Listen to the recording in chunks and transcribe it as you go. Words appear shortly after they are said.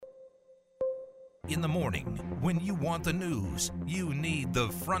In the morning, when you want the news, you need the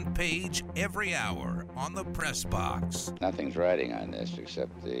front page every hour on the Press Box. Nothing's riding on this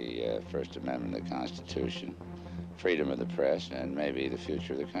except the First Amendment of the Constitution, freedom of the press, and maybe the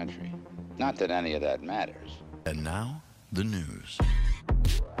future of the country. Not that any of that matters. And now, the news.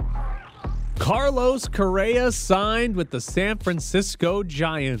 Carlos Correa signed with the San Francisco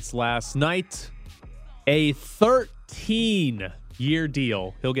Giants last night. A 13-year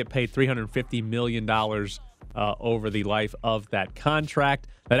deal. He'll get paid $350 million over the life of that contract.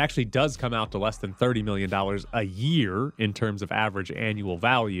 That actually does come out to less than $30 million a year in terms of average annual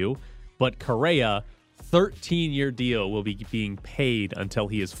value. But Correa, 13-year deal, will be being paid until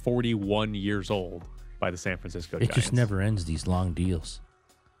he is 41 years old by the San Francisco Giants. It just never ends, these long deals.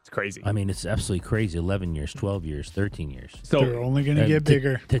 It's crazy. I mean, it's absolutely crazy. 11 years, 12 years, 13 years. So they're only going to get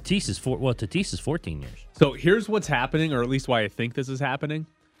bigger. Tatis is 14 years. So here's what's happening, or at least why I think this is happening.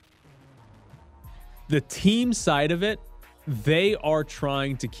 The team side of it, they are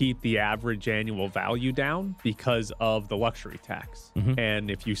trying to keep the average annual value down because of the luxury tax. Mm-hmm. And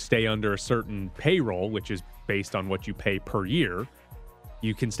if you stay under a certain payroll, which is based on what you pay per year,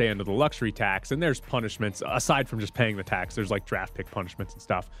 you can stay under the luxury tax. And there's punishments aside from just paying the tax. There's like draft pick punishments and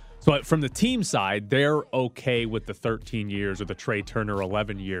stuff. So from the team side, they're okay with the 13 years or the Trey Turner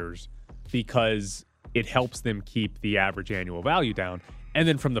 11 years because it helps them keep the average annual value down. And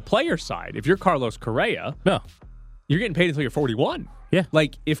then from the player side, if you're Carlos Correa, No. you're getting paid until you're 41. Yeah.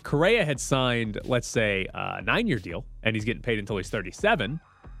 Like if Correa had signed, let's say, a 9-year deal and he's getting paid until he's 37,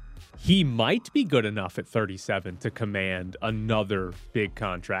 he might be good enough at 37 to command another big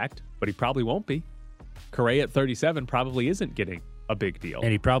contract, but he probably won't be. Correa at 37 probably isn't getting a big deal.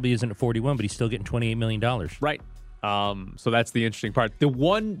 And he probably isn't at 41, but he's still getting $28 million. Right. So that's the interesting part. The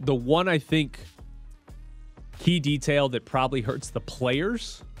one I think key detail that probably hurts the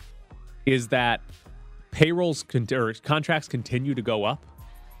players is that payrolls or contracts continue to go up.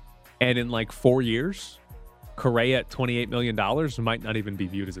 And in like 4 years, Correa at $28 million might not even be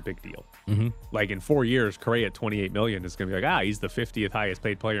viewed as a big deal. Mm-hmm. Like in 4 years, Correa at $28 million is going to be like, he's the 50th highest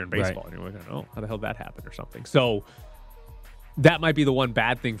paid player in baseball. Right. And you're like, oh, how the hell did that happen or something? So that might be the one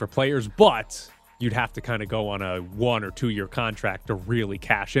bad thing for players, but you'd have to kind of go on a 1 or 2 year contract to really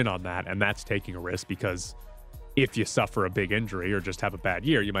cash in on that. And that's taking a risk because if you suffer a big injury or just have a bad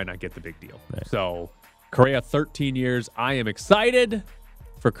year, you might not get the big deal. Right. So Correa, 13 years. I am excited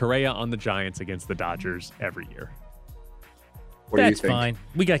for Correa on the Giants against the Dodgers every year. What do you That's think? fine.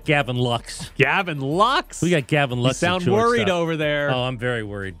 We got Gavin Lux. Gavin Lux? We got Gavin You Lux. sound at shortstop. worried over there. Oh, I'm very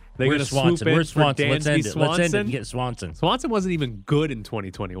worried. They Where's gonna Swanson? swoop in Where's for Swanson? Let's Dansby end it. Let's end it Swanson? and get Swanson. Swanson wasn't even good in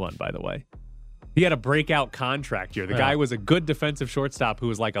 2021, by the way. He had a breakout contract year. The guy was a good defensive shortstop who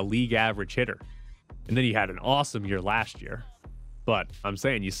was like a league average hitter. And then he had an awesome year last year. But I'm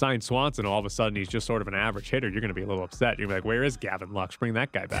saying you sign Swanson, all of a sudden he's just sort of an average hitter. You're going to be a little upset. You're going to be like, where is Gavin Lux? Bring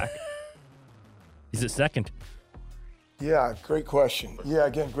that guy back. He's at second. Yeah, great question. Yeah,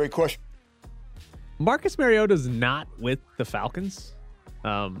 again, great question. Marcus Mariota's not with the Falcons.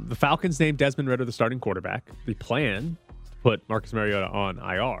 The Falcons named Desmond Ridder the starting quarterback. The plan is to put Marcus Mariota on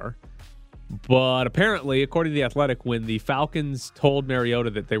IR. But apparently, according to The Athletic, when the Falcons told Mariota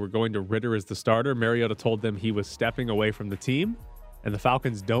that they were going to Ridder as the starter, Mariota told them he was stepping away from the team, and the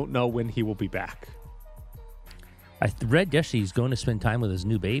Falcons don't know when he will be back. I read yesterday he's going to spend time with his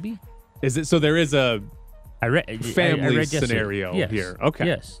new baby. Is it so? There is a family I read yesterday. scenario Yes. here. Okay.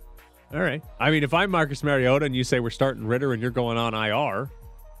 Yes. All right. I mean, if I'm Marcus Mariota and you say we're starting Ridder and you're going on IR,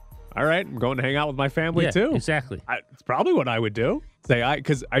 all right, I'm going to hang out with my family Yeah, too. exactly. It's probably what I would do.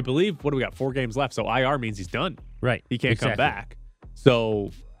 Because I believe, what do we got? 4 games left. So IR means he's done. Right. He can't come Exactly. back.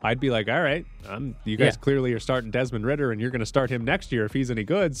 So I'd be like, all right, you guys Yeah. clearly are starting Desmond Ridder and you're going to start him next year if he's any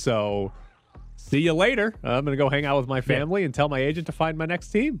good. So see you later. I'm going to go hang out with my family and tell my agent to find my next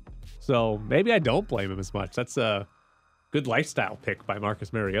team. So maybe I don't blame him as much. That's a good lifestyle pick by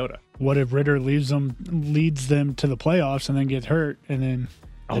Marcus Mariota. What if Ritter leads them to the playoffs and then gets hurt and then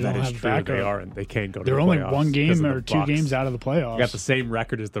they That don't is have true. backup? They are, and they can go to They're the only playoffs one because game of the or 2 Bucks. games out of the playoffs. They got the same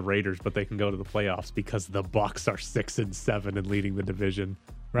record as the Raiders, but they can go to the playoffs because the Bucks are 6-7 and leading the division.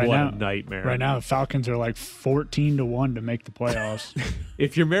 Right what now, a nightmare! Right now, the Falcons are like 14-1 to make the playoffs.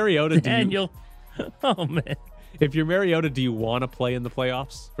 If you're Mariota, Daniel. Oh, man. if you're Mariota, do you want to play in the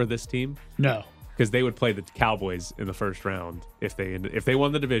playoffs for this team? No. Because they would play the Cowboys in the first round. If they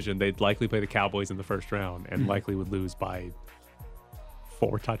won the division, they'd likely play the Cowboys in the first round and likely would lose by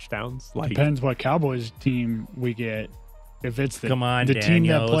 4 touchdowns. Depends what Cowboys team we get. If it's the Come on, the team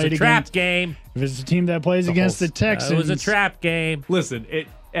Daniel. that It was played a trap against, game. if it's the team that plays against the Texans, It was a trap game. Listen,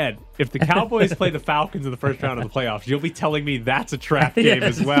 Ed, if the Cowboys play the Falcons in the first round of the playoffs, you'll be telling me that's a trap game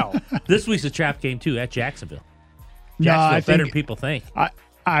as well. This week's a trap game, too, at Jacksonville. No, I Jacksonville better think than people think.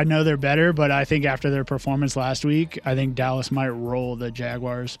 I know they're better, but I think after their performance last week, I think Dallas might roll the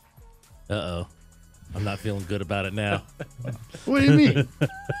Jaguars. Uh-oh. I'm not feeling good about it now. What do you mean?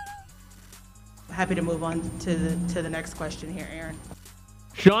 Happy to move on to the next question here, Aaron.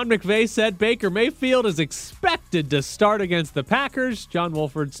 Sean McVay said Baker Mayfield is expected to start against the Packers. John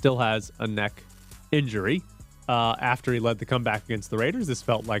Wolford still has a neck injury. After he led the comeback against the Raiders, this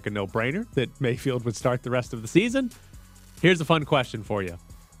felt like a no-brainer that Mayfield would start the rest of the season. Here's a fun question for you.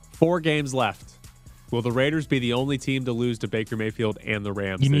 4 games left. Will the Raiders be the only team to lose to Baker Mayfield and the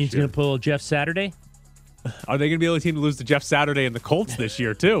Rams You mean this he's year? going to pull Jeff Saturday? Are they going to be the only team to lose to Jeff Saturday and the Colts this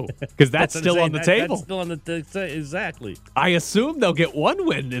year, too? Because that's what I'm still saying. on the table. That's still on the exactly. I assume they'll get 1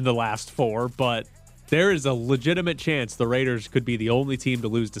 win in the last 4, but there is a legitimate chance the Raiders could be the only team to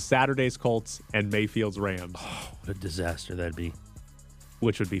lose to Saturday's Colts and Mayfield's Rams. Oh, what a disaster that'd be.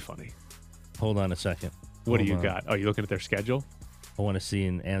 Which would be funny. Hold on a second. What do Hold you on. got? Oh, you looking at their schedule I want to see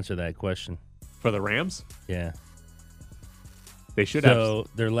and answer that question. for the Rams? Yeah. They should have. So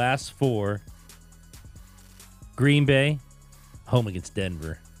their last 4, Green Bay, home against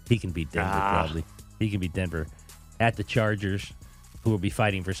Denver. He can beat Denver probably. He can beat Denver. At the Chargers, who will be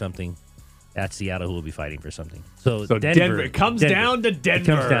fighting for something. At Seattle, who will be fighting for something. So Denver. It comes down to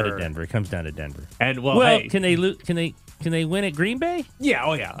Denver. It comes down to Denver. It comes down to Denver. And hey, can they Can they win at Green Bay? Yeah,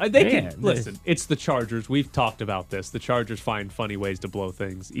 oh yeah. They Man, can. Listen, it's the Chargers. We've talked about this. The Chargers find funny ways to blow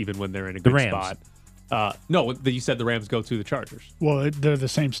things, even when they're in a The good Rams. spot. No, you said the Rams go to the Chargers. Well, they're the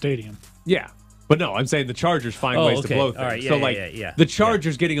same stadium. Yeah. But no, I'm saying the Chargers find ways to okay. blow All things. right, so, yeah. the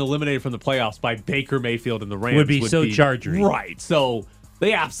Chargers getting eliminated from the playoffs by Baker Mayfield and the Rams Would be so Chargery. Right. So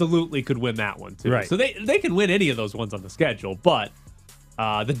they absolutely could win that one, too. Right. So they can win any of those ones on the schedule. But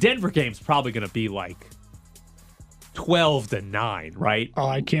the Denver game's probably going to be like 12-9, right? Oh,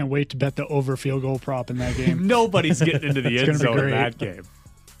 I can't wait to bet the over field goal prop in that game. Nobody's getting into the It's end gonna be zone in great. that game.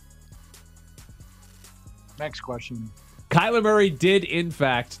 Next question. Kyler Murray did, in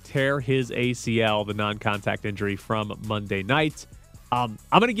fact, tear his ACL, the non-contact injury from Monday night. I'm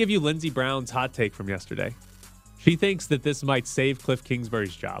going to give you Lindsey Brown's hot take from yesterday. She thinks that this might save Cliff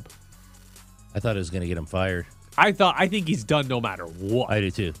Kingsbury's job. I thought it was going to get him fired. I think he's done no matter what. I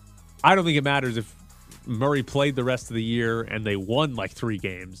do too. I don't think it matters if Murray played the rest of the year and they won like 3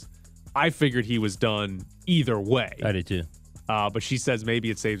 games. I figured he was done either way. I do too. But she says maybe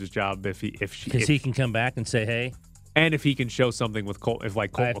it saves his job if he can come back and say, "Hey," and if he can show something with Colt, if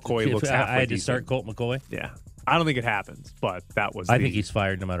Colt McCoy looks halfway I had to decent. start Colt McCoy. Yeah, I don't think it happens, but that was. I think he's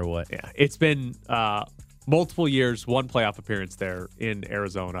fired no matter what. Yeah, it's been multiple years, 1 playoff appearance there in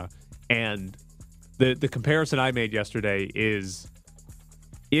Arizona, and the comparison I made yesterday is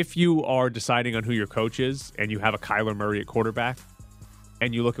if you are deciding on who your coach is and you have a Kyler Murray at quarterback,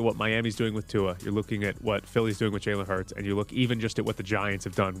 and you look at what Miami's doing with Tua, you're looking at what Philly's doing with Jalen Hurts, and you look even just at what the Giants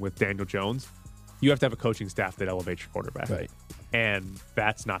have done with Daniel Jones, you have to have a coaching staff that elevates your quarterback. Right. And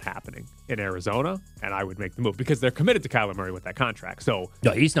that's not happening in Arizona, and I would make the move because they're committed to Kyler Murray with that contract. So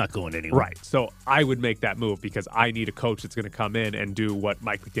No, he's not going anywhere. right. So I would make that move because I need a coach that's going to come in and do what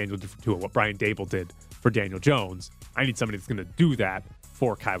Mike McDaniel did for Tua, what Brian Dable did for Daniel Jones. I need somebody that's going to do that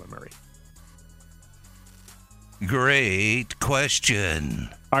for Kyler Murray. Great question.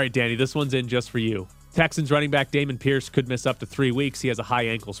 All right, Danny, this one's in just for you. Texans running back Damon Pierce could miss up to 3 weeks. He has a high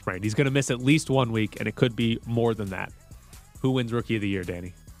ankle sprain. He's going to miss at least 1 week, and it could be more than that. Who wins Rookie of the Year,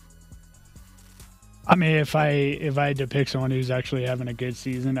 Danny? I mean, if I had to pick someone who's actually having a good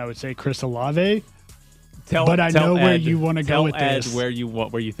season, I would say Chris Olave. But I know where you want to go with Ed this. where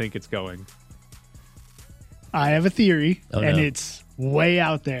you think it's going. I have a theory, and no. it's way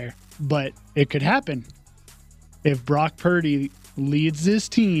out there, but it could happen. If Brock Purdy leads this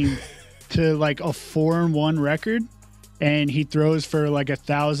team to like a 4-1 record, and he throws for like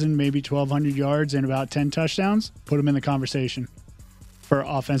 1,000, maybe 1,200 yards and about 10 touchdowns, put him in the conversation for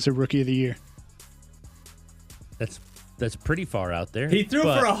Offensive Rookie of the Year. That's pretty far out there. He threw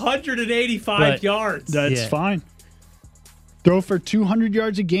but for 185 yards. That's Yeah. fine. Throw for 200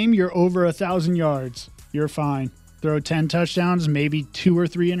 yards a game, you're over 1,000 yards. You're fine. Throw 10 touchdowns, maybe 2 or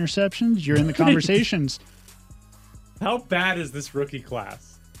 3 interceptions, you're in the conversations. How bad is this rookie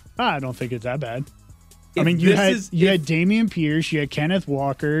class? I don't think it's that bad. If I mean, you this had Damian Pierce, you had Kenneth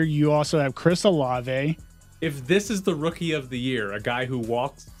Walker, you also have Chris Olave. If this is the Rookie of the Year, a guy who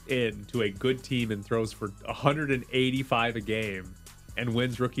walks into a good team and throws for 185 a game and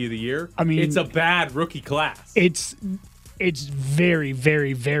wins Rookie of the Year, I mean, it's a bad rookie class. It's It's very,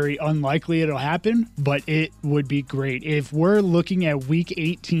 very, very unlikely it'll happen, but it would be great. If we're looking at week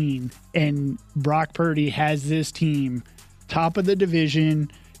 18 and Brock Purdy has this team top of the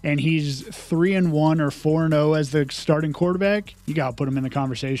division and he's 3-1 or 4-0 as the starting quarterback, you got to put him in the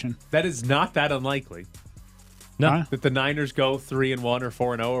conversation. That is not that unlikely. No. That the Niners go 3-1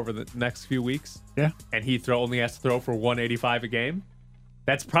 or 4-0 over the next few weeks. Yeah. And he only has to throw for 185 a game.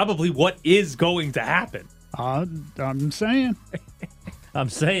 That's probably what is going to happen. I'm saying. I'm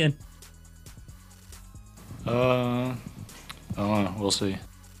saying. We'll see.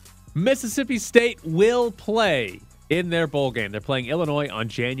 Mississippi State will play in their bowl game. They're playing Illinois on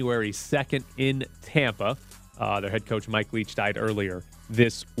January 2nd in Tampa. Their head coach, Mike Leach, died earlier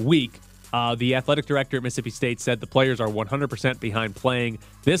this week. The athletic director at Mississippi State said the players are 100% behind playing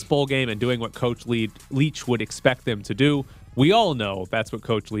this bowl game and doing what Coach Leach would expect them to do. We all know that's what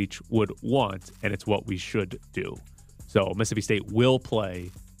Coach Leach would want, and it's what we should do. So Mississippi State will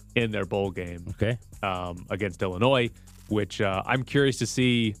play in their bowl game against Illinois, which I'm curious to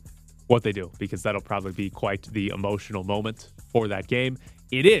see what they do, because that'll probably be quite the emotional moment for that game.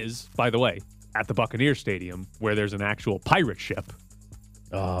 It is, by the way, at the Buccaneer Stadium, where there's an actual pirate ship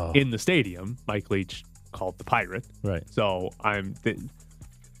in the stadium. Mike Leach called the Pirate. Right. So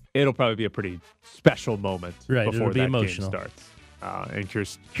it'll probably be a pretty special moment before that emotional. game starts. And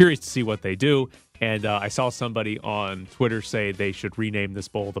curious to see what they do. And I saw somebody on Twitter say they should rename this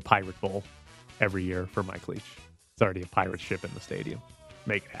bowl the Pirate Bowl every year for Mike Leach. It's already a pirate ship in the stadium.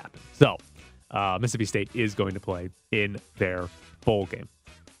 Make it happen. So Mississippi State is going to play in their bowl game.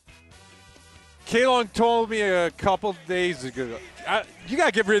 Kalon told me a couple days ago, you got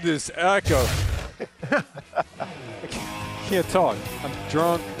to get rid of this echo. I can't talk. I'm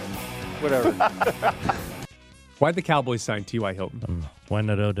drunk. Whatever. Why'd the Cowboys sign T.Y. Hilton? Why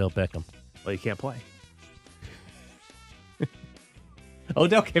not Odell Beckham? Well, he can't play.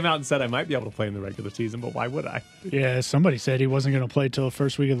 Odell came out and said I might be able to play in the regular season, but why would I? Yeah, somebody said he wasn't going to play till the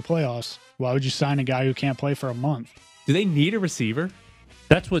first week of the playoffs. Why would you sign a guy who can't play for a month? Do they need a receiver?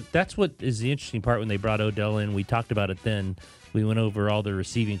 That's what is the interesting part when they brought Odell in. We talked about it then. We went over all the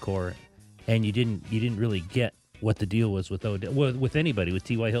receiving core, and you didn't really get what the deal was with Odell, with anybody, with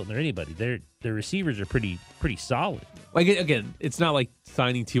T.Y. Hilton or anybody. Their receivers are pretty solid. Like, again, it's not like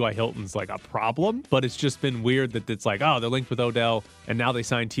signing T.Y. Hilton's like a problem, but it's just been weird that it's like, oh, they're linked with Odell, and now they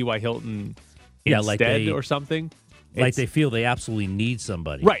signed T.Y. Hilton instead or something. Like they feel they absolutely need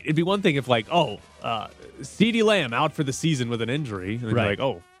somebody. Right. It'd be one thing if like, CeeDee Lamb out for the season with an injury. And right. Like,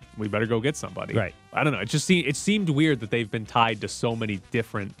 oh, we better go get somebody. Right. I don't know. It seemed weird that they've been tied to so many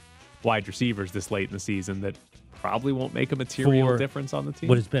different wide receivers this late in the season that probably won't make a material difference on the team.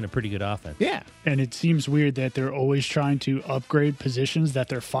 But it's been a pretty good offense. Yeah. And it seems weird that they're always trying to upgrade positions that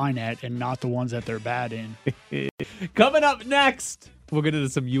they're fine at and not the ones that they're bad in. Coming up next, we'll get into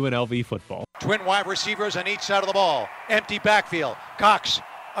some UNLV football. Twin wide receivers on each side of the ball. Empty backfield. Cox,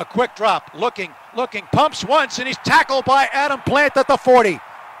 a quick drop. Looking. Pumps once, and he's tackled by Adam Plant at the 40.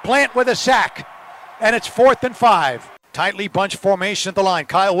 Plant with a sack. And it's 4th and 5. Tightly bunched formation at the line.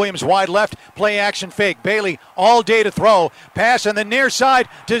 Kyle Williams wide left. Play action fake. Bailey all day to throw. Pass on the near side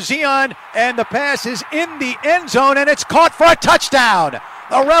to Zion. And the pass is in the end zone, and it's caught for a touchdown.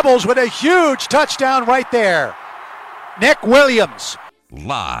 The Rebels with a huge touchdown right there. Nick Williams.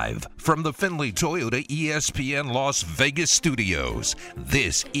 Live from the Findlay Toyota ESPN Las Vegas studios,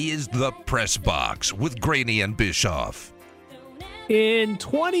 this is The Press Box with Graney and Bischoff. In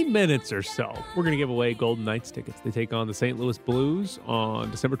 20 minutes or so, we're going to give away Golden Knights tickets. They take on the St. Louis Blues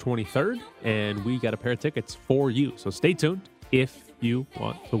on December 23rd, and we got a pair of tickets for you. So stay tuned if you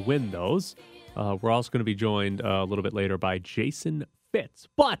want to win those. We're also going to be joined a little bit later by Jason Fitz.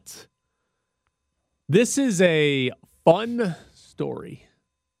 But this is a fun story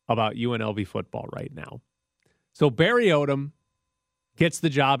about UNLV football right now. So Barry Odom gets the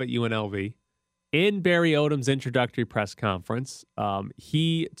job at UNLV. In Barry Odom's introductory press conference,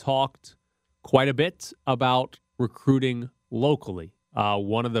 he talked quite a bit about recruiting locally.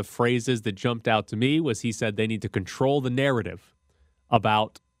 One of the phrases that jumped out to me was he said they need to control the narrative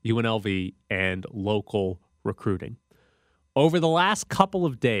about UNLV and local recruiting. Over the last couple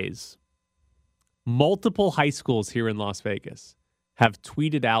of days, multiple high schools here in Las Vegas have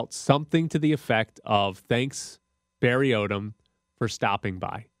tweeted out something to the effect of, thanks, Barry Odom, for stopping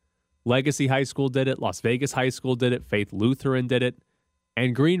by. Legacy High School did it, Las Vegas High School did it, Faith Lutheran did it,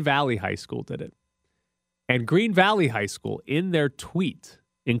 and Green Valley High School did it. And Green Valley High School, in their tweet,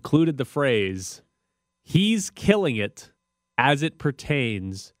 included the phrase, he's killing it as it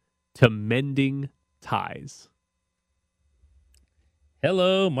pertains to mending ties.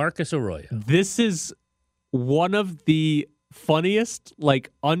 Hello, Marcus Arroyo. This is one of the funniest, like,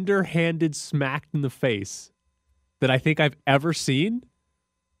 underhanded smacked in the face that I think I've ever seen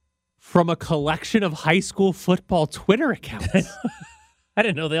from a collection of high school football Twitter accounts. I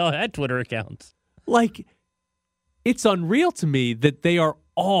didn't know they all had Twitter accounts. Like, it's unreal to me that they are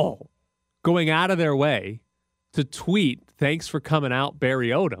all going out of their way to tweet, "Thanks for coming out, Barry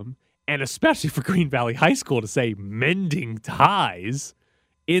Odom," and especially for Green Valley High School to say mending ties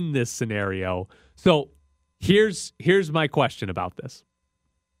in this scenario. So here's my question about this.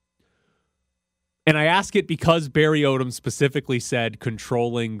 And I ask it because Barry Odom specifically said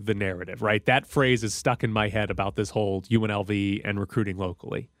controlling the narrative, right? That phrase is stuck in my head about this whole UNLV and recruiting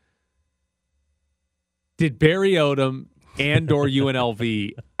locally. Did Barry Odom and or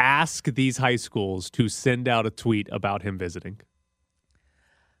UNLV ask these high schools to send out a tweet about him visiting?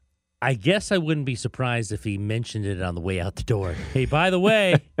 I guess I wouldn't be surprised if he mentioned it on the way out the door. Hey, by the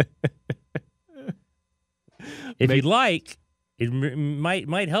way, if you'd like, it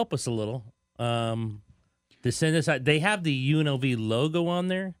might help us a little. To send us out. They have the UNLV logo on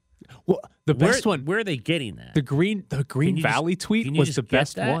there. Well, the best one. Where are they getting that? The Green Valley tweet was the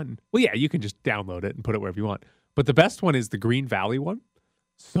best one. Well, yeah, you can just download it and put it wherever you want. But the best one is the Green Valley one.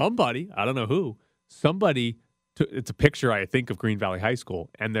 Somebody, I don't know who, it's a picture, I think, of Green Valley High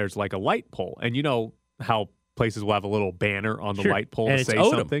School, and there's like a light pole. And you know how places will have a little banner on the light pole to say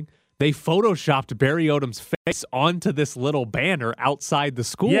something? They photoshopped Barry Odom's face onto this little banner outside the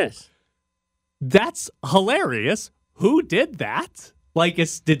school. Yes. That's hilarious. Who did that? Like,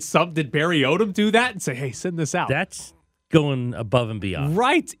 did Barry Odom do that and say, "Hey, send this out"? That's going above and beyond.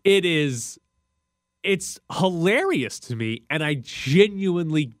 Right. It is. It's hilarious to me, and I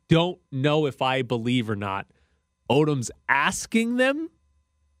genuinely don't know if I believe or not Odom's asking them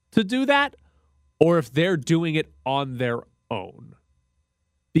to do that or if they're doing it on their own.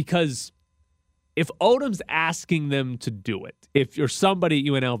 Because if Odom's asking them to do it, if you're somebody at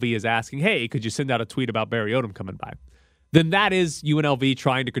UNLV is asking, "Hey, could you send out a tweet about Barry Odom coming by?" then that is UNLV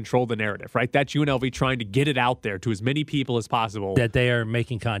trying to control the narrative, right? That's UNLV trying to get it out there to as many people as possible. That they are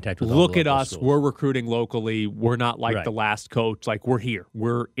making contact with. Look at us. Schools. We're recruiting locally. We're not like the last coach. Like, we're here.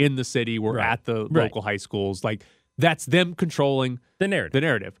 We're in the city. We're at the local high schools. Like, that's them controlling the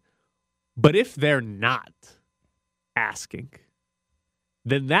narrative. But if they're not asking,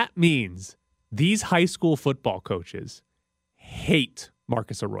 then that means these high school football coaches hate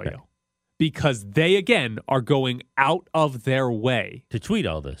Marcus Arroyo. Okay. Because they, again, are going out of their way to tweet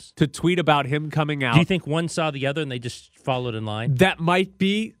all this. To tweet about him coming out. Do you think one saw the other and they just followed in line? That might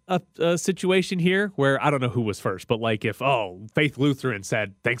be a situation here where, I don't know who was first, but like if, Faith Lutheran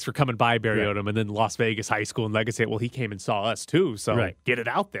said, "Thanks for coming by, Barry Odom," and then Las Vegas High School and Legacy, well, he came and saw us too, so get it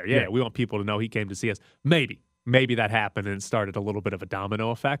out there. Yeah, we want people to know he came to see us. Maybe that happened and it started a little bit of a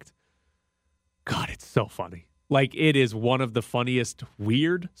domino effect. God, it's so funny. Like, it is one of the funniest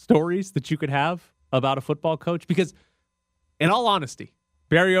weird stories that you could have about a football coach. Because, in all honesty,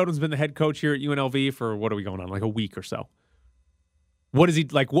 Barry Odom's been the head coach here at UNLV for, what are we going on, like a week or so. What is he,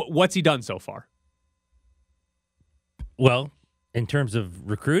 like, what's he done so far? Well, in terms of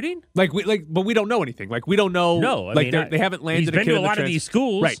recruiting? But we don't know anything. Like, we don't know. No, they haven't landed a kid in the He's been to a lot of these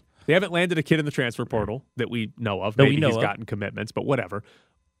schools. Right. They haven't landed a kid in the transfer portal that we know of. Maybe he's gotten commitments, but whatever.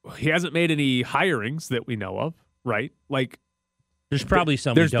 He hasn't made any hirings that we know of, right? Like, there's probably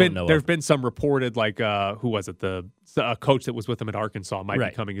some we don't know of. There's been some reported, like, who was it? The coach that was with him at Arkansas might be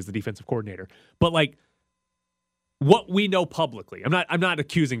coming as the defensive coordinator. But, like, what we know publicly, I'm not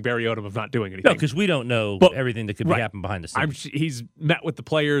accusing Barry Odom of not doing anything. No, because we don't know everything that could be happening behind the scenes. He's met with the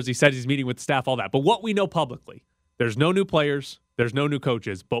players. He said he's meeting with the staff, all that. But what we know publicly, there's no new players. There's no new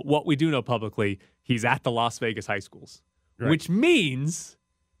coaches. But what we do know publicly, he's at the Las Vegas high schools, which means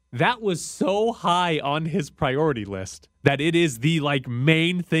that was so high on his priority list that it is the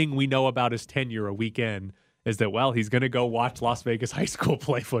main thing we know about his tenure a weekend is that, well, he's going to go watch Las Vegas high school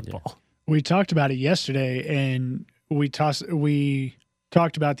play football. Yeah. We talked about it yesterday, and we talked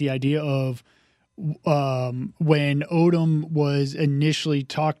about the idea of when Odom was initially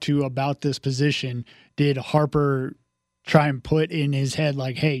talked to about this position, did Harper try and put in his head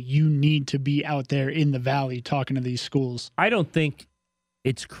like, hey, you need to be out there in the Valley talking to these schools? I don't think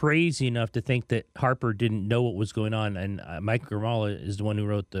it's crazy enough to think that Harper didn't know what was going on. And Mike Grimala is the one who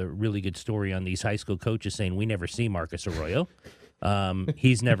wrote the really good story on these high school coaches saying, we never see Marcus Arroyo.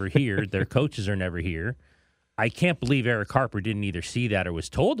 He's never here. Their coaches are never here. I can't believe Eric Harper didn't either see that or was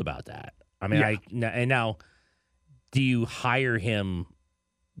told about that. I mean, and now, do you hire him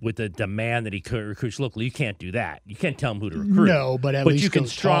with a demand that he recruits locally? You can't do that. You can't tell him who to recruit. No, but at least you can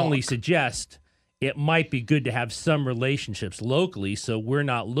strongly suggest it might be good to have some relationships locally so we're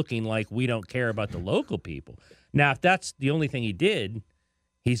not looking like we don't care about the local people. Now, if that's the only thing he did,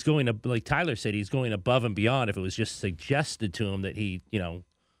 he's going to, like Tyler said, he's going above and beyond if it was just suggested to him that he,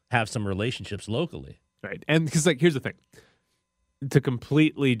 have some relationships locally. Right. And because, here's the thing. To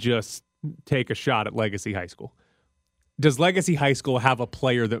completely just take a shot at Legacy High School. Does Legacy High School have a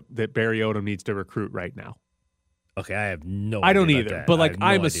player that Barry Odom needs to recruit right now? Okay, I have no idea. I don't about either. that. But, I have no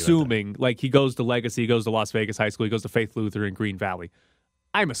I'm idea assuming, he goes to Legacy, he goes to Las Vegas High School, he goes to Faith Lutheran Green Valley.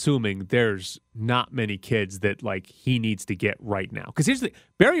 I'm assuming there's not many kids that, he needs to get right now. Because here's the thing.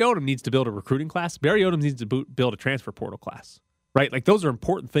 Barry Odom needs to build a recruiting class. Barry Odom needs to build a transfer portal class. Right? Those are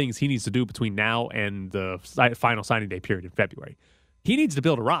important things he needs to do between now and the final signing day period in February. He needs to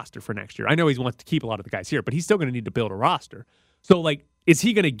build a roster for next year. I know he wants to keep a lot of the guys here, but he's still going to need to build a roster. So, is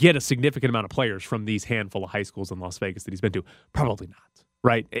he going to get a significant amount of players from these handful of high schools in Las Vegas that he's been to? Probably not,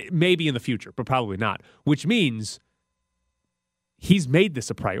 right? Maybe in the future, but probably not, which means he's made this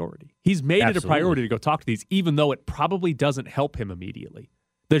a priority. He's made it a priority to go talk to these, even though it probably doesn't help him immediately.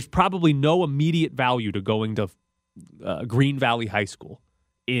 There's probably no immediate value to going to Green Valley High School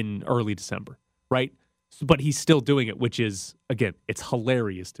in early December, right? But he's still doing it, which is, again, it's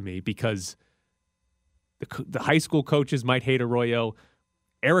hilarious to me because the high school coaches might hate Arroyo.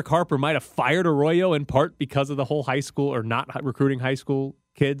 Eric Harper might have fired Arroyo in part because of the whole high school or not recruiting high school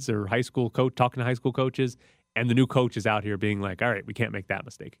kids or high school coach talking to high school coaches. And the new coach is out here being like, all right, we can't make that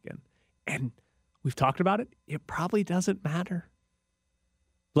mistake again. And we've talked about it. It probably doesn't matter.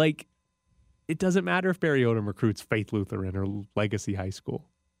 It doesn't matter if Barry Odom recruits Faith Lutheran or Legacy High School.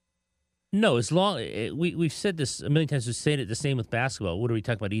 No, as long we've said this a million times. We've said it the same with basketball. What are we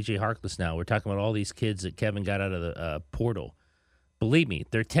talking about? EJ Harkless now. We're talking about all these kids that Kevin got out of the portal. Believe me,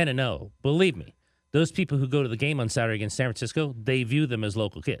 they're 10-0. Believe me, those people who go to the game on Saturday against San Francisco, they view them as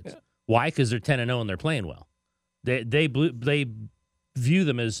local kids. Yeah. Why? Because they're 10-0 and they're playing well. They view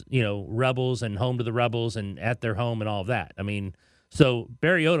them as rebels and home to the rebels and at their home and all of that. I mean, so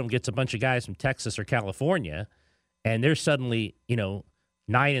Barry Odom gets a bunch of guys from Texas or California, and they're suddenly 9-3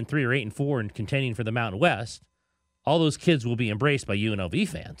 or 8-4 and contending for the Mountain West. All those kids will be embraced by UNLV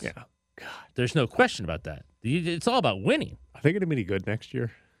fans. Yeah, God, there's no question about that. It's all about winning. Are they going to be any good next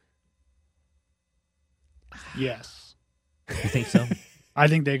year? Yes. You think so? I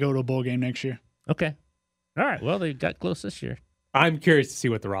think they go to a bowl game next year. Okay. All right. Well, they got close this year. I'm curious to see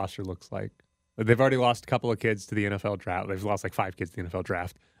what the roster looks like. They've already lost a couple of kids to the NFL draft. They've lost 5 kids to the NFL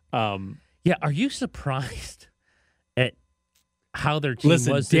draft. Yeah. Are you surprised at how their team was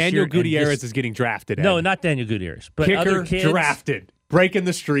this Daniel year? Gutierrez is getting drafted. No, not Daniel Gutierrez. But kicker other kids drafted. Breaking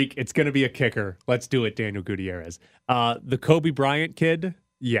the streak. It's going to be a kicker. Let's do it, Daniel Gutierrez. The Kobe Bryant kid,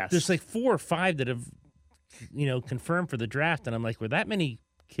 yes. There's 4 or 5 that have, confirmed for the draft. And I'm like, were that many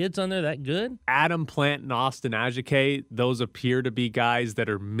kids on there that good? Adam Plant and Austin Ajike, those appear to be guys that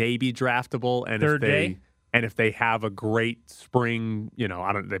are maybe draftable. And if they have a great spring, they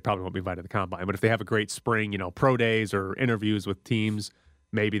probably won't be invited to the combine, but if they have a great spring, pro days or interviews with teams,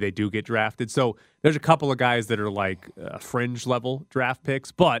 maybe they do get drafted. So there's a couple of guys that are fringe level draft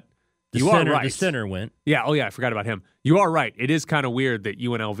picks, but you are right. The center went. Yeah. Oh, yeah. I forgot about him. You are right. It is kind of weird that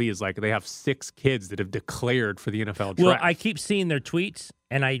UNLV is they have 6 kids that have declared for the NFL draft. Well, I keep seeing their tweets,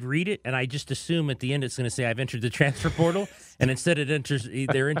 and I read it, and I just assume at the end it's going to say, I've entered the transfer portal, and instead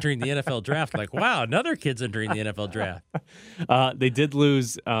they're entering the NFL draft. Like, wow, another kid's entering the NFL draft. They did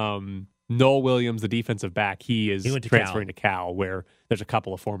lose Noel Williams, the defensive back. He went transferring to Cal, where there's a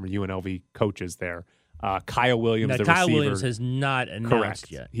couple of former UNLV coaches there. Kyle Williams, the Kyle receiver. Williams has not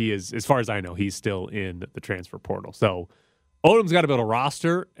announced yet. He is, as far as I know, he's still in the transfer portal. So Odom's got to build a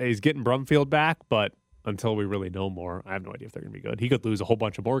roster. He's getting Brumfield back, but until we really know more, I have no idea if they're going to be good. He could lose a whole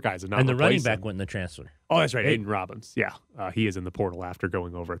bunch of more guys and not. And the running back them. went in the transfer. Oh, that's right, Aiden Robbins. Yeah, he is in the portal after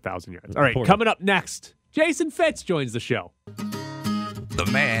going over 1,000 yards. All right, coming up next, Jason Fitz joins the show. The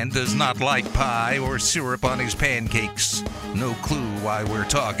man does not like pie or syrup on his pancakes. No clue why we're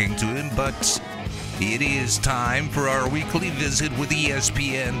talking to him, but it is time for our weekly visit with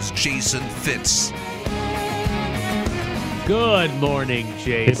ESPN's Jason Fitz. Good morning,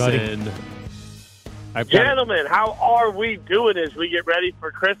 Jason. Hey, gentlemen, how are we doing as we get ready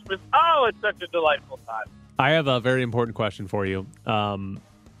for Christmas? Oh, it's such a delightful time. I have a very important question for you.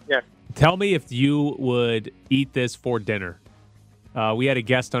 Yes. Tell me if you would eat this for dinner. We had a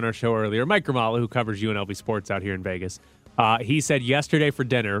guest on our show earlier, Mike Grimala, who covers UNLV sports out here in Vegas. He said yesterday for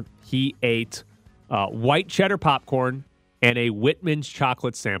dinner he ate white cheddar popcorn and a Whitman's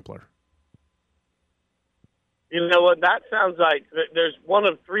chocolate sampler. You know what? That sounds like there's one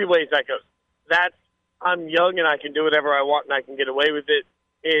of 3 ways that goes. I'm young and I can do whatever I want and I can get away with it.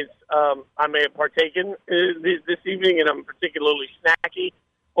 is I may have partaken this evening and I'm particularly snacky,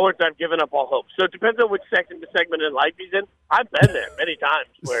 or it's I've given up all hope. So it depends on which segment in life he's in. I've been there many times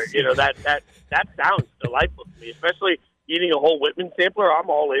where, that sounds delightful to me, especially eating a whole Whitman sampler. I'm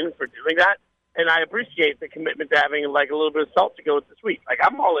all in for doing that. And I appreciate the commitment to having like a little bit of salt to go with the sweet. Like,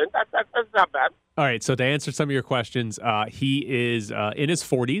 I'm all in. That's not bad. All right, so to answer some of your questions, he is in his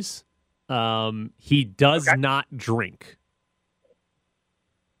 40s. He does not drink.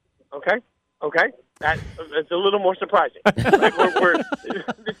 Okay. That's a little more surprising. Like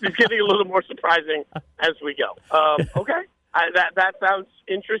this is getting a little more surprising as we go. Okay, that sounds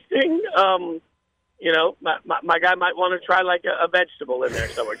interesting. My guy might want to try like a vegetable in there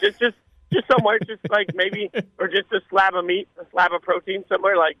somewhere. Just somewhere, just like maybe, or just a slab of meat, a slab of protein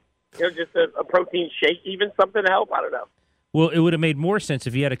somewhere, like just a protein shake, even something to help. I don't know. Well, it would have made more sense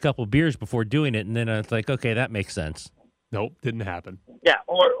if you had a couple beers before doing it, and then it's like, okay, that makes sense. Nope, didn't happen. Yeah,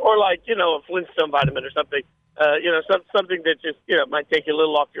 or like a Flintstone vitamin or something. Something that just might take you a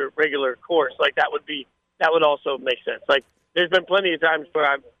little off your regular course. Like that would also make sense. Like there's been plenty of times where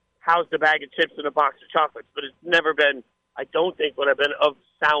I've housed a bag of chips and a box of chocolates, but it's never been. I don't think would have been of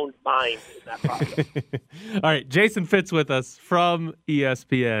sound mind in that process. All right, Jason Fitz with us from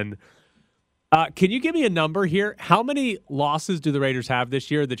ESPN. Can you give me a number here? How many losses do the Raiders have this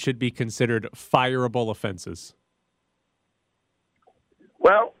year that should be considered fireable offenses?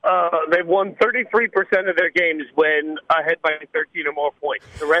 Well, they've won 33% of their games when ahead by 13 or more points.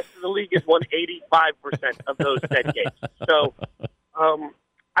 The rest of the league has won 85% of those said games. So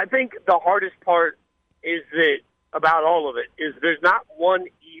I think the hardest part is that about all of it is there's not one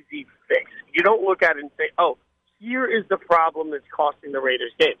easy fix. You don't look at it and say, oh, here is the problem that's costing the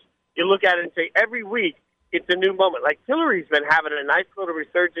Raiders games. You look at it and say, every week it's a new moment. Like Tillery's been having a nice little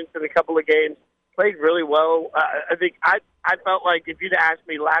resurgence in a couple of games, played really well. I think I felt like if you'd asked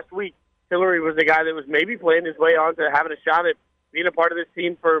me last week, Tillery was the guy that was maybe playing his way on to having a shot at being a part of this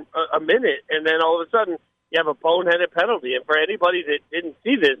team for a minute, and then all of a sudden you have a boneheaded penalty. And for anybody that didn't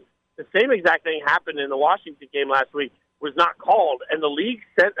see this, the same exact thing happened in the Washington game last week, was not called, and the league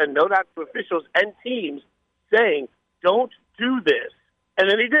sent a note out to officials and teams saying, don't do this. And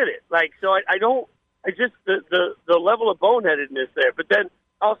then he did it. Like, so the level of boneheadedness there. But then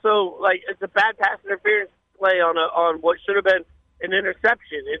also, like, it's a bad pass interference play on what should have been an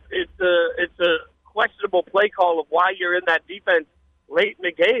interception. It's a questionable play call of why you're in that defense late in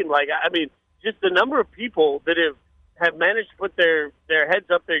the game. Like, I mean, just the number of people that have managed to put their heads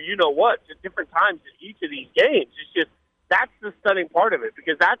up there, at different times in each of these games. It's just, that's the stunning part of it,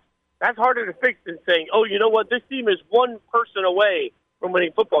 because that's harder to fix than saying, oh, you know what, this team is one person away from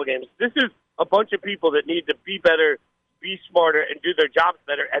winning football games. This is a bunch of people that need to be better, be smarter, and do their jobs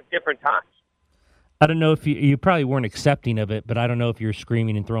better at different times. I don't know if you probably weren't accepting of it, but I don't know if you're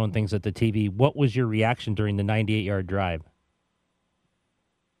screaming and throwing things at the TV. What was your reaction during the 98-yard drive?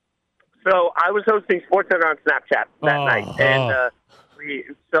 So I was hosting SportsCenter on Snapchat that night, and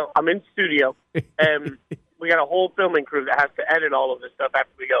so I'm in studio, and we got a whole filming crew that has to edit all of this stuff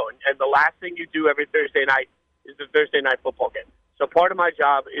after we go. And the last thing you do every Thursday night is the Thursday night football game. So part of my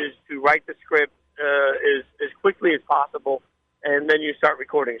job is to write the script as quickly as possible, and then you start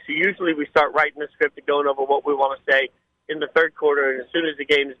recording. So usually we start writing the script and going over what we want to say in the third quarter, and as soon as the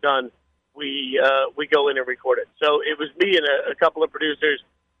game is done, we go in and record it. So it was me and a couple of producers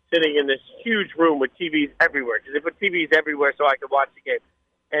sitting in this huge room with TVs everywhere, because they put TVs everywhere so I could watch the game.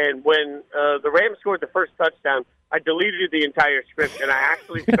 And when the Rams scored the first touchdown, I deleted the entire script, and I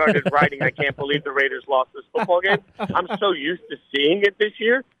actually started writing, I can't believe the Raiders lost this football game. I'm so used to seeing it this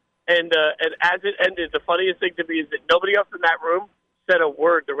year. And as it ended, the funniest thing to me is that nobody else in that room said a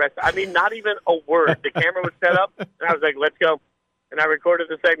word the rest. I mean, not even a word. The camera was set up, and I was like, let's go. And I recorded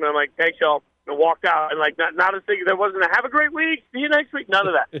the segment. I'm like, thanks, y'all. And walked out. And, like, not a thing. There wasn't a have a great week. See you next week. None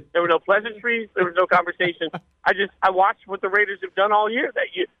of that. There were no pleasantries. There was no conversation. I watched what the Raiders have done all year.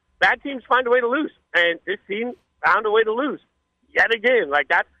 Bad teams find a way to lose. And this team found a way to lose yet again. Like,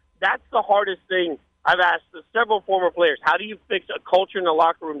 that's the hardest thing. I've asked several former players, how do you fix a culture in the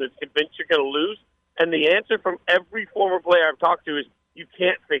locker room that's convinced you're going to lose? And the answer from every former player I've talked to is you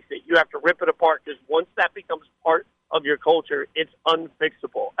can't fix it. You have to rip it apart, because once that becomes part of your culture, it's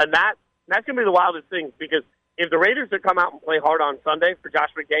unfixable. And that's going to be the wildest thing, because if the Raiders that come out and play hard on Sunday for Josh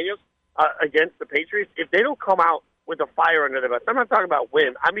McDaniels against the Patriots, if they don't come out with a fire under their butts, I'm not talking about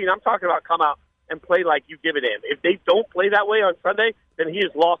win. I mean, I'm talking about come out and play like you give it in. If they don't play that way on Sunday, then he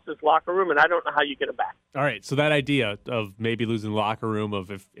has lost his locker room, and I don't know how you get him back. All right, so that idea of maybe losing the locker room,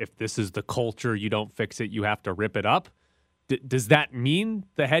 of if this is the culture, you don't fix it, you have to rip it up. does that mean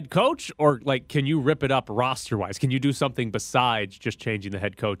the head coach, or like can you rip it up roster wise? Can you do something besides just changing the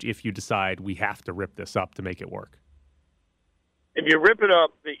head coach if you decide we have to rip this up to make it work? If you rip it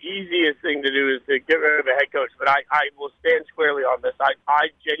up, the easiest thing to do is to get rid of the head coach. But I will stand squarely on this. I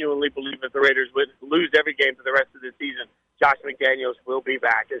genuinely believe that the Raiders would lose every game for the rest of the season. Josh McDaniels will be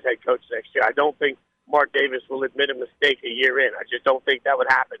back as head coach next year. I don't think Mark Davis will admit a mistake a year in. I just don't think that would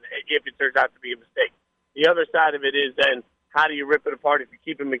happen if it turns out to be a mistake. The other side of it is then how do you rip it apart if you're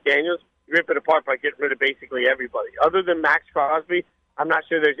keeping McDaniels? You rip it apart by getting rid of basically everybody. Other than Max Crosby, I'm not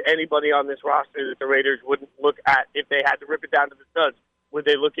sure there's anybody on this roster that the Raiders wouldn't look at if they had to rip it down to the studs. Would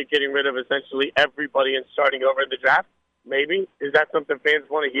they look at getting rid of essentially everybody and starting over in the draft? Maybe. Is that something fans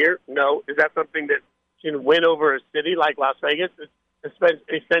want to hear? No. Is that something that can win over a city like Las Vegas? It's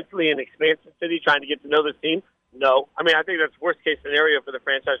essentially an expansive city trying to get to know the team? No. I mean, I think that's worst-case scenario for the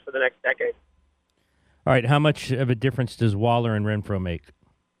franchise for the next decade. All right, how much of a difference does Waller and Renfrow make?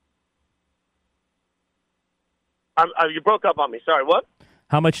 You broke up on me. Sorry, what?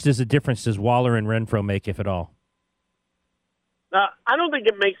 How much does a difference does Waller and Renfrow make, if at all? I don't think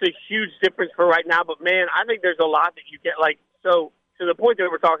it makes a huge difference for right now, but, man, I think there's a lot that you get. Like, so to the point that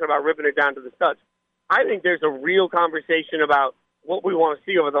we're talking about ripping it down to the studs, I think there's a real conversation about what we want to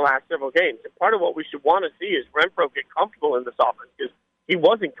see over the last several games. And part of what we should want to see is Renfrow get comfortable in this offense because he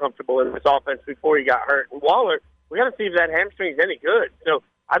wasn't comfortable in this offense before he got hurt. And Waller, we got to see if that hamstring's any good. So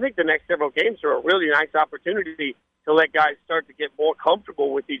I think the next several games are a really nice opportunity to let guys start to get more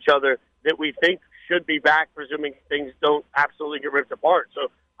comfortable with each other that we think should be back, presuming things don't absolutely get ripped apart.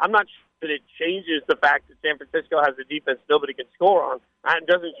 So I'm not sure that it changes the fact that San Francisco has a defense nobody can score on. And it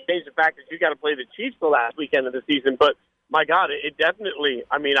doesn't change the fact that you got to play the Chiefs the last weekend of the season. But, my God, it definitely,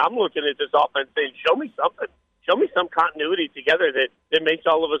 I mean, I'm looking at this offense saying, show me something. Show me some continuity together that makes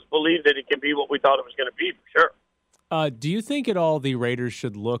all of us believe that it can be what we thought it was going to be, for sure. Do you think at all the Raiders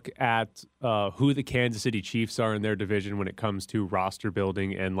should look at who the Kansas City Chiefs are in their division when it comes to roster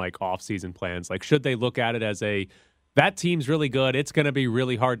building and like off-season plans? Like, should they look at it as that team's really good, it's going to be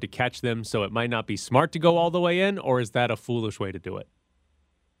really hard to catch them, so it might not be smart to go all the way in, or is that a foolish way to do it?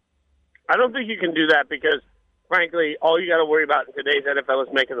 I don't think you can do that because, frankly, all you got to worry about in today's NFL is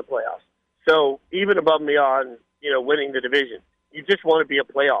making the playoffs. So even above and beyond, winning the division, you just want to be a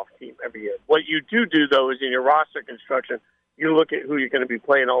playoff team every year. What you do, though, is in your roster construction, you look at who you're going to be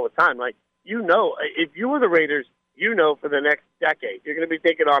playing all the time. Like, if you were the Raiders, for the next decade, you're going to be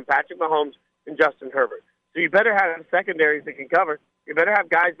taking on Patrick Mahomes and Justin Herbert. So you better have secondaries that can cover. You better have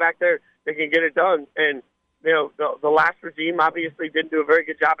guys back there that can get it done. And, the last regime obviously didn't do a very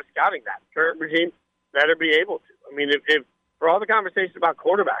good job of scouting that. Current regime better be able to. I mean, if for all the conversation about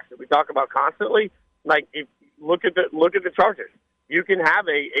quarterbacks that we talk about constantly, like, if look at the Chargers. You can have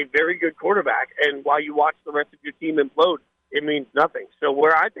a very good quarterback, and while you watch the rest of your team implode, it means nothing. So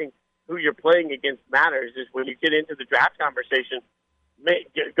where I think who you're playing against matters is when you get into the draft conversation,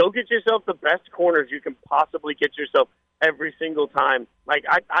 go get yourself the best corners you can possibly get yourself every single time. Like,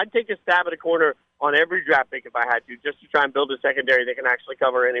 I'd take a stab at a corner on every draft pick if I had to, just to try and build a secondary that can actually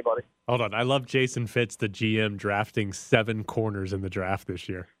cover anybody. Hold on. I love Jason Fitz, the GM, drafting 7 corners in the draft this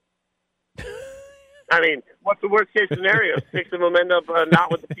year. I mean, what's the worst-case scenario? 6 of them end up not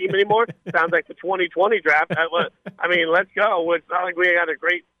with the team anymore? Sounds like the 2020 draft. I mean, let's go. It's not like we got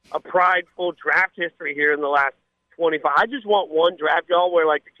a prideful draft history here in the last 25. I just want one draft, y'all, where,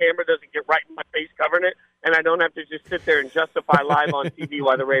 like, the camera doesn't get right in my face covering it, and I don't have to just sit there and justify live on TV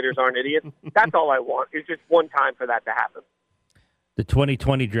why the Raiders aren't idiots. That's all I want. It's just one time for that to happen. The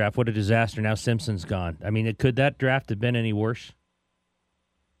 2020 draft, what a disaster. Now Simpson's gone. I mean, could that draft have been any worse?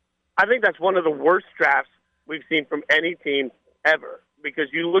 I think that's one of the worst drafts we've seen from any team ever, because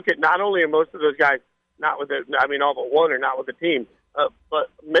you look at not only are most of those guys not with all but one are not with the team, but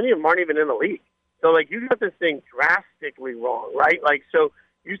many of them aren't even in the league. So, like, you got this thing drastically wrong, right? Like, so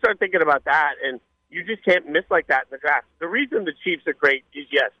you start thinking about that, and you just can't miss like that in the draft. The reason the Chiefs are great is,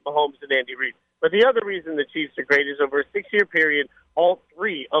 yes, Mahomes and Andy Reid. But the other reason the Chiefs are great is over a 6-year period, all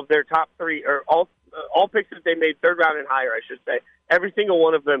 3 of their top 3, or all picks that they made third round and higher, I should say, every single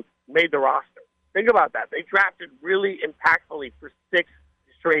one of them made the roster. Think about that. They drafted really impactfully for 6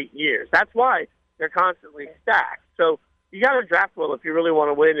 straight years. That's why they're constantly stacked. So you got to draft well if you really want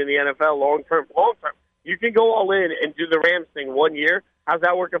to win in the NFL long term. You can go all in and do the Rams thing 1 year. How's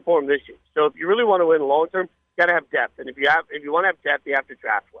that working for them this year? So if you really want to win long term, you got to have depth. And if you want to have depth, you have to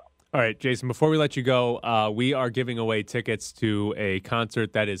draft well. All right, Jason, before we let you go, we are giving away tickets to a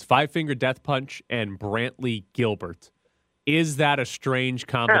concert that is Five Finger Death Punch and Brantley Gilbert. Is that a strange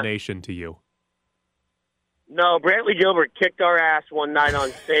combination to you? No, Brantley Gilbert kicked our ass one night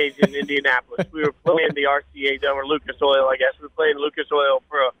on stage in Indianapolis. We were playing the RCA, or Lucas Oil, I guess. We were playing Lucas Oil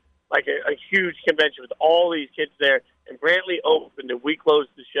for a huge convention with all these kids there. And Brantley opened and we closed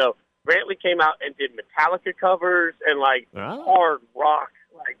the show. Brantley came out and did Metallica covers and hard rock.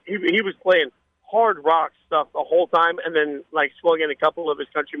 Like he was playing hard rock stuff the whole time, and then swung in a couple of his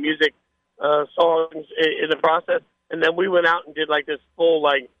country music songs in the process. And then we went out and did this full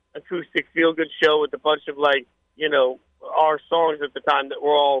acoustic feel good show with a bunch of our songs at the time that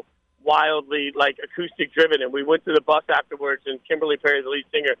were all wildly acoustic driven. And we went to the bus afterwards, and Kimberly Perry, the lead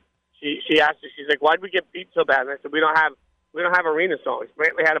singer, she asked us, she's like, "Why'd we get beat so bad?" And I said, we don't have arena songs.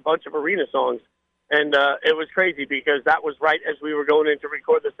 Brantley had a bunch of arena songs, and it was crazy because that was right as we were going in to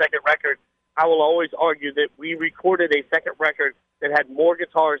record the second record. I will always argue that we recorded a second record that had more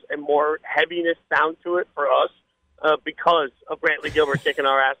guitars and more heaviness sound to it for us because of Brantley Gilbert kicking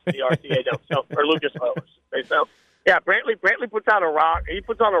our ass in the RCA Dome, or Lucas Oil. So, yeah, Brantley puts out a rock. He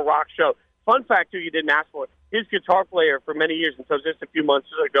puts on a rock show. Fun fact, too, you didn't ask for. His guitar player for many years, until just a few months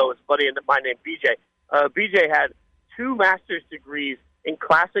ago, is a buddy of mine named BJ. BJ had 2 master's degrees in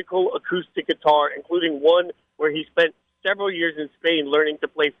classical acoustic guitar, including one where he spent several years in Spain learning to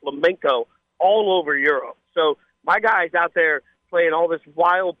play flamenco all over Europe. So my guy's out there playing all this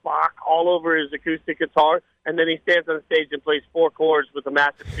wild Bach all over his acoustic guitar, and then he stands on stage and plays 4 chords with a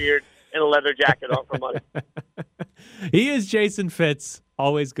massive beard and a leather jacket on for money. He is Jason Fitz.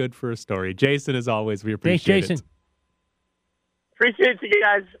 Always good for a story. Jason, as always, we appreciate Thanks, Jason. Appreciate you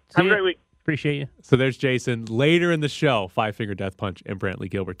guys. Have a great week. Appreciate you. So there's Jason. Later in the show, Five Finger Death Punch and Brantley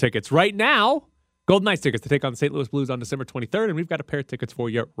Gilbert tickets. Right now, Golden Knights tickets to take on the St. Louis Blues on December 23rd, and we've got a pair of tickets for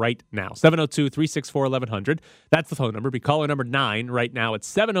you right now. 702-364-1100. That's the phone number. Be caller number 9 right now at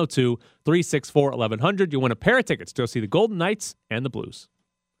 702-364-1100. You'll win a pair of tickets to go see the Golden Knights and the Blues.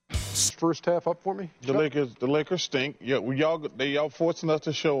 First half up for me. The Lakers stink. Yeah, y'all forcing us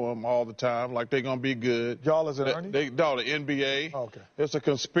to show them all the time like they're gonna be good. Y'all as in Ernie? The NBA. Oh, okay. It's a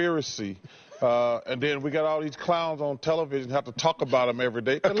conspiracy. And then we got all these clowns on television have to talk about them every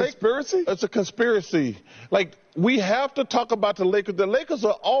day. Conspiracy? It's a conspiracy. We have to talk about the Lakers. The Lakers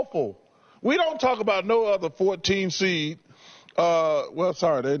are awful. We don't talk about no other 14 seed.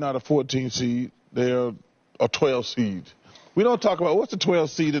 They're not a 14 seed. They're a 12 seed. We don't talk about what's the 12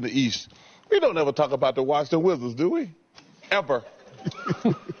 seed in the East. We don't ever talk about the Washington Wizards, do we? Ever.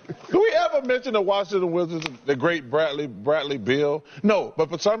 Do we ever mention the Washington Wizards, the great Bradley Beal? No, but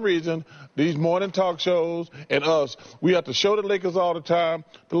for some reason, these morning talk shows and us, we have to show the Lakers all the time.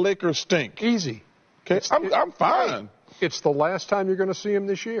 The Lakers stink. Easy. Okay, I'm fine. It's the last time you're going to see them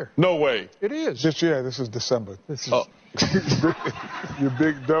this year. No way. It is. This year, this is December. You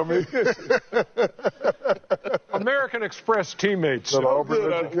big dummy. American Express teammates. Well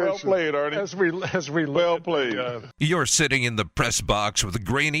played, Ernie. As we well played. You're sitting in the press box with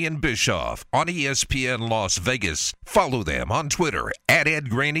Graney and Bischoff on ESPN Las Vegas. Follow them on Twitter at Ed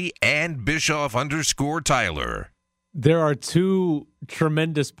Graney and Bischoff_Tyler. There are 2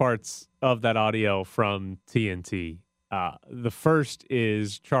 tremendous parts of that audio from TNT. The first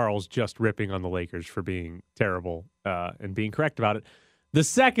is Charles just ripping on the Lakers for being terrible and being correct about it. The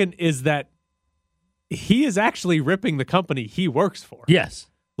second is that he is actually ripping the company he works for. Yes.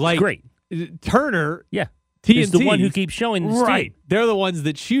 Great. Turner. Yeah. TNT is the one who keeps showing the right. They're the ones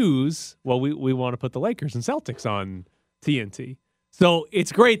that choose, we want to put the Lakers and Celtics on TNT. So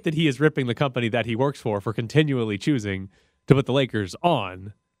it's great that he is ripping the company that he works for continually choosing to put the Lakers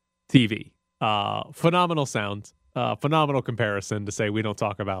on TV. Phenomenal sound. Phenomenal comparison to say we don't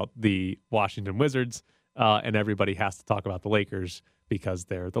talk about the Washington Wizards and everybody has to talk about the Lakers because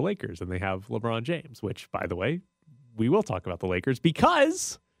they're the Lakers and they have LeBron James, which, by the way, we will talk about the Lakers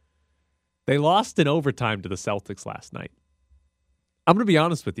because they lost in overtime to the Celtics last night. I'm going to be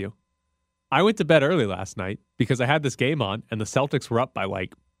honest with you. I went to bed early last night because I had this game on and the Celtics were up by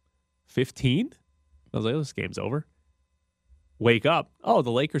 15. I was like, this game's over. Wake up. Oh,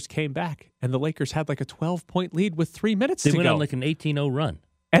 the Lakers came back, and the Lakers had a 12-point lead with 3 minutes to go. They went on an 18-0 run.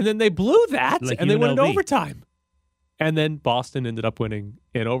 And then they blew that, and they went into overtime. And then Boston ended up winning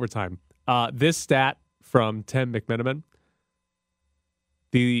in overtime. This stat from Tim McMenamin,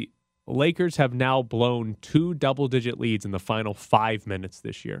 the Lakers have now blown 2 double-digit leads in the final 5 minutes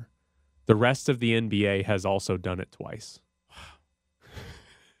this year. The rest of the NBA has also done it twice.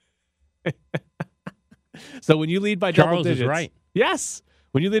 So when you lead by double digits, Charles is right. Yes.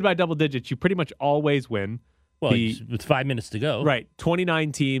 When you lead by double digits, you pretty much always win. Well, with 5 minutes to go. Right.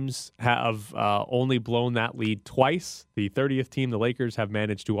 29 teams have only blown that lead twice. The 30th team, the Lakers, have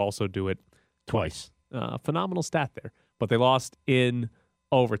managed to also do it twice. Phenomenal stat there. But they lost in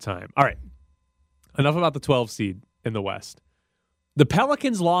overtime. All right. enough about the 12 seed in the West. The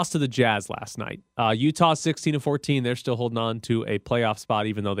Pelicans lost to the Jazz last night. Utah 16-14. They're still holding on to a playoff spot,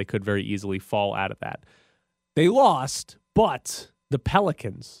 even though they could very easily fall out of that. They lost, but the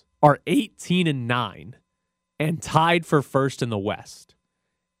Pelicans are 18-9 and tied for first in the West.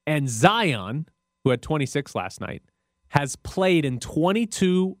 And Zion, who had 26 last night, has played in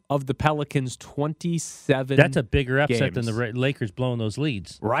 22 of the Pelicans' 27 That's a bigger upset games. than the Lakers blowing those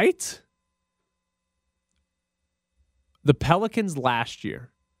leads. Right? The Pelicans last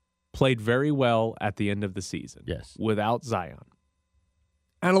year played very well at the end of the season. Yes. Without Zion.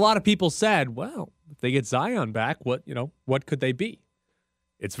 And a lot of people said, well, if they get Zion back, what could they be?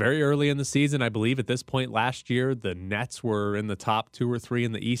 It's very early in the season. I believe at this point last year, the Nets were in the top 2 or 3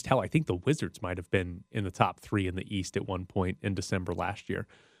 in the East. Hell, I think the Wizards might have been in the top 3 in the East at one point in December last year.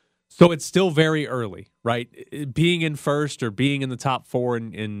 So it's still very early, right? Being in first or being in the top 4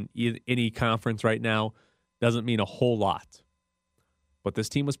 in any conference right now doesn't mean a whole lot. But this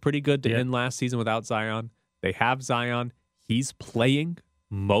team was pretty good to end last season without Zion. They have Zion. He's playing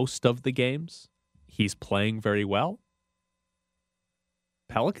most of the games. He's playing very well.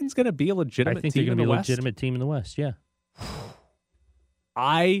 Pelicans going to be a legitimate team in the West? I think they're going to be a legitimate team in the West, yeah.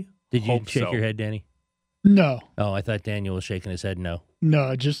 Did you shake your head, Danny? No. Oh, I thought Daniel was shaking his head no.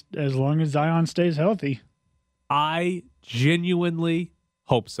 No, just as long as Zion stays healthy. I genuinely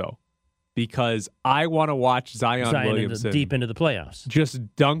hope so. Because I want to watch Zion Williamson deep into the playoffs.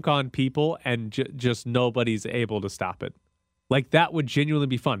 Just dunk on people and just nobody's able to stop it. Like, that would genuinely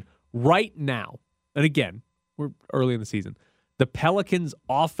be fun. Right now, and again, we're early in the season, the Pelicans'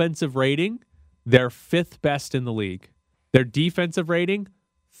 offensive rating, they're 5th best in the league. Their defensive rating,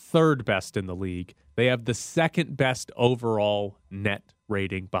 3rd best in the league. They have the 2nd best overall net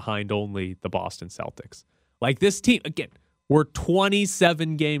rating behind only the Boston Celtics. Like, this team, again, we're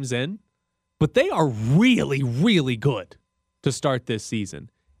 27 games in. But they are really, really good to start this season.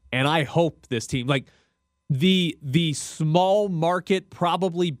 And I hope this team, like the small market,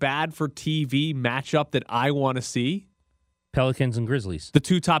 probably bad for TV matchup that I want to see. Pelicans and Grizzlies. The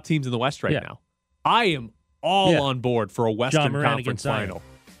 2 top teams in the West right now. I am all on board for a Western Conference final.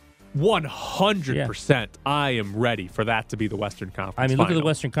 100%. I am ready for that to be the Western Conference final. Look at the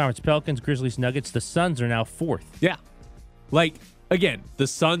Western Conference. Pelicans, Grizzlies, Nuggets. The Suns are now 4th. Yeah. Like, again, the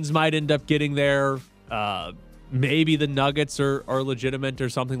Suns might end up getting there. Maybe the Nuggets are legitimate or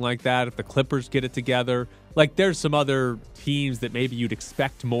something like that if the Clippers get it together. Like, there's some other teams that maybe you'd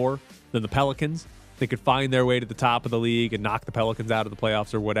expect more than the Pelicans. They could find their way to the top of the league and knock the Pelicans out of the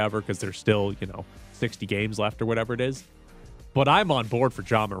playoffs or whatever because there's still, 60 games left or whatever it is. But I'm on board for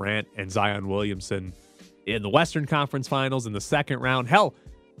Ja Morant and Zion Williamson in the Western Conference Finals in the second round. Hell,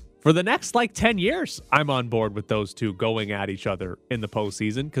 for the next 10 years, I'm on board with those two going at each other in the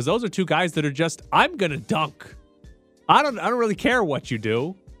postseason because those are 2 guys that are just, I'm going to dunk. I don't really care what you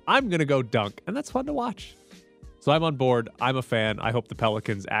do. I'm going to go dunk, and that's fun to watch. So I'm on board. I'm a fan. I hope the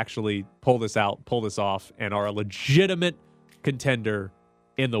Pelicans actually pull this off, and are a legitimate contender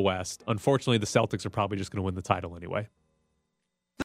in the West. Unfortunately, the Celtics are probably just going to win the title anyway.